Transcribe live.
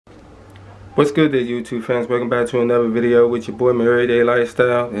What's good there, YouTube fans? Welcome back to another video with your boy, My Everyday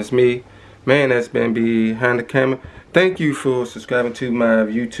Lifestyle. It's me, man that's been behind the camera. Thank you for subscribing to my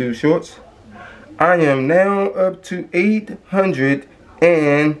YouTube shorts. I am now up to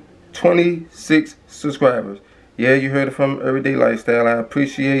 826 subscribers. Yeah, you heard it from Everyday Lifestyle. I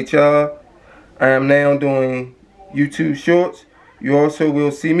appreciate y'all. I am now doing YouTube shorts. You also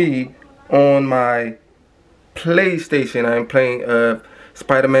will see me on my PlayStation. I'm playing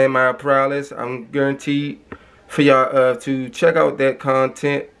Spider-Man Miles Morales. I'm guaranteed for y'all to check out that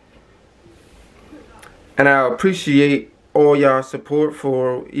content, and I appreciate all y'all support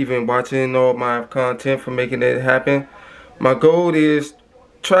for even watching all my content, for making it happen. My goal is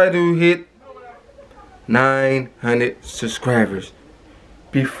try to hit 900 subscribers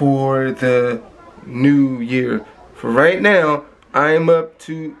before the new year. For right now, I am up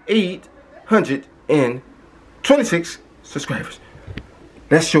to 826 subscribers.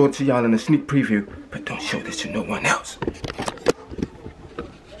 Let's show it to y'all in a sneak preview, but don't show this to no one else.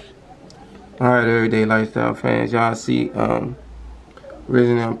 Alright, Everyday Lifestyle fans, y'all see,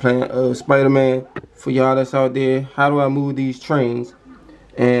 originally I'm playing Spider-Man. For y'all that's out there, how do I move these trains,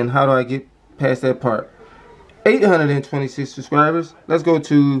 and how do I get past that part? 826 subscribers. Let's go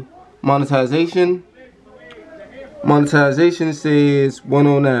to monetization. Monetization says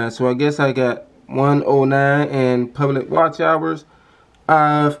 109, so I guess I got 109, and public watch hours.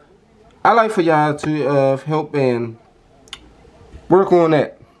 I like for y'all to help and work on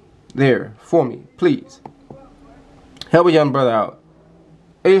that there for me, please. Help a young brother out.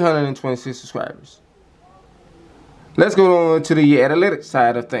 826 subscribers. Let's go on to the analytics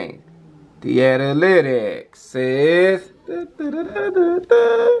side of things. The analytics says,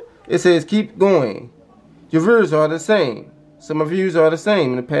 it says keep going. Your views are the same. Some of views are the same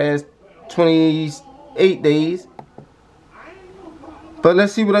in the past 28 days. But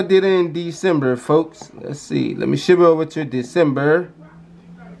let's see what I did in December, folks. Let's see. Let me shift over to December.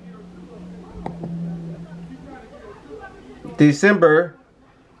 December.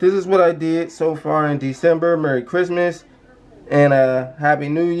 This is what I did so far in December. Merry Christmas and a Happy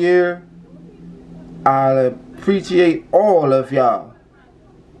New Year. I appreciate all of y'all.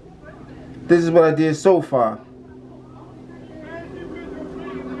 This is what I did so far.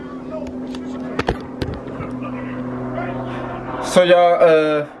 So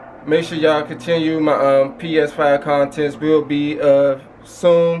y'all, make sure y'all continue. My PS5 contents will be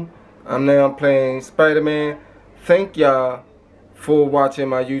soon. I'm now playing Spider-Man. Thank y'all for watching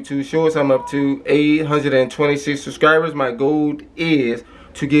my YouTube shorts. I'm up to 826 subscribers. My goal is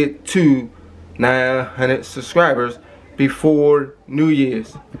to get to 900 subscribers before New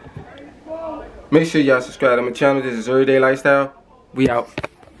Year's. Make sure y'all subscribe to my channel. This is Everyday Lifestyle. We out.